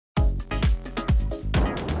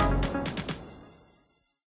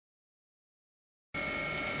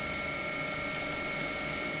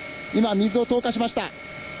今、水を投下しました。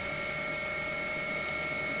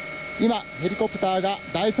今、ヘリコプターが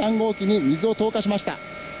第3号機に水を投下しました。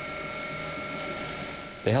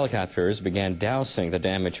The helicopters began dousing the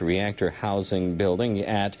damaged reactor housing building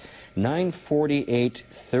at 9:48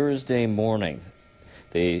 Thursday morning.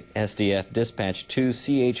 The SDF dispatched 2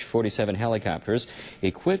 CH-47 helicopters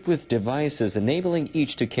equipped with devices enabling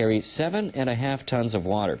each to carry 7.5 tons of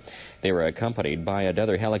water. They were accompanied by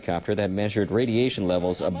another helicopter that measured radiation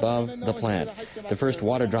levels above the plant. The first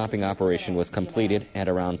water dropping operation was completed at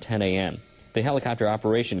around 10 a.m. The helicopter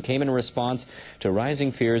operation came in response to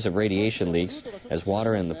rising fears of radiation leaks, as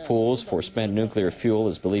water in the pools for spent nuclear fuel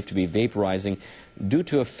is believed to be vaporizing due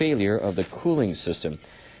to a failure of the cooling system.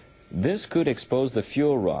 This could expose the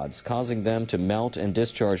fuel rods, causing them to melt and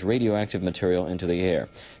discharge radioactive material into the air.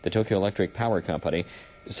 The Tokyo Electric Power Company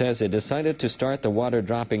says it decided to start the water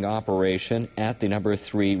dropping operation at the number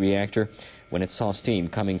 3 reactor when it saw steam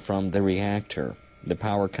coming from the reactor. The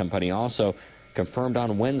power company also confirmed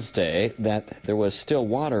on Wednesday that there was still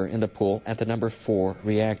water in the pool at the number 4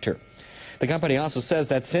 reactor. The company also says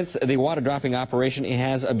that since the water dropping operation, it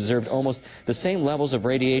has observed almost the same levels of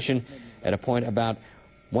radiation at a point about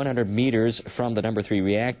 100 meters from the number 3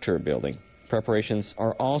 reactor building. Preparations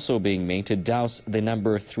are also being made to douse the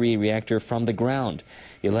number 3 reactor from the ground.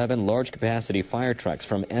 11 large-capacity fire trucks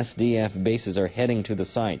from SDF bases are heading to the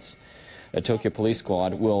sites. A Tokyo police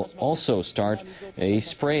squad will also start a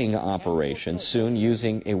spraying operation soon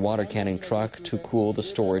using a water cannon truck to cool the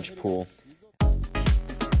storage pool.